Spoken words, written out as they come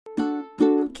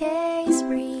case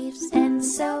briefs, and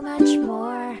so much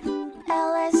more.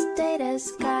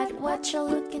 LSData's got what you're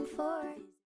looking for.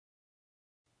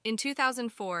 In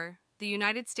 2004, the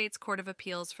United States Court of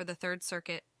Appeals for the Third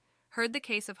Circuit heard the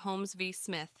case of Holmes v.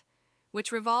 Smith,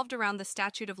 which revolved around the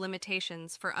statute of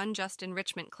limitations for unjust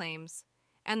enrichment claims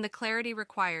and the clarity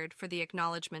required for the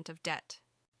acknowledgment of debt.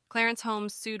 Clarence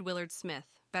Holmes sued Willard Smith,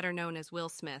 better known as Will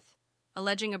Smith,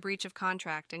 alleging a breach of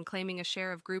contract and claiming a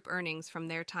share of group earnings from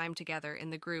their time together in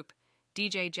the group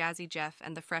DJ Jazzy Jeff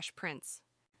and the Fresh Prince.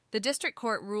 The district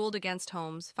court ruled against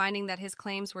Holmes, finding that his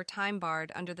claims were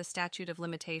time-barred under the statute of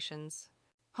limitations.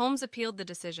 Holmes appealed the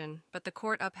decision, but the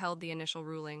court upheld the initial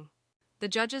ruling. The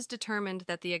judges determined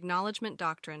that the acknowledgment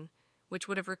doctrine, which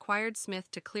would have required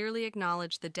Smith to clearly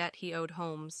acknowledge the debt he owed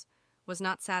Holmes, was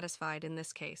not satisfied in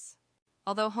this case.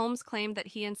 Although Holmes claimed that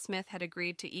he and Smith had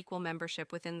agreed to equal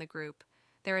membership within the group,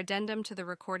 their addendum to the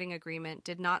recording agreement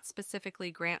did not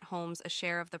specifically grant Holmes a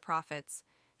share of the profits,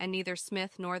 and neither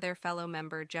Smith nor their fellow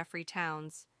member, Jeffrey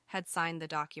Towns, had signed the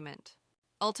document.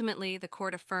 Ultimately, the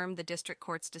court affirmed the district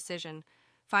court's decision,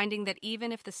 finding that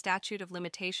even if the statute of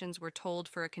limitations were told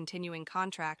for a continuing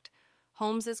contract,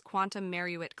 Holmes's quantum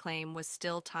meruit claim was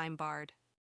still time-barred.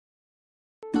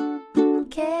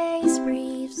 Case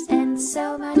briefs, and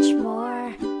so much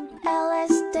more.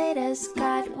 LSData's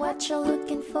got what you're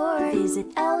looking for.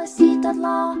 Visit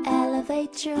lsd.law,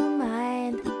 elevate your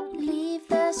mind. Leave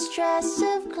the stress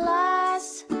of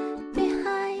class.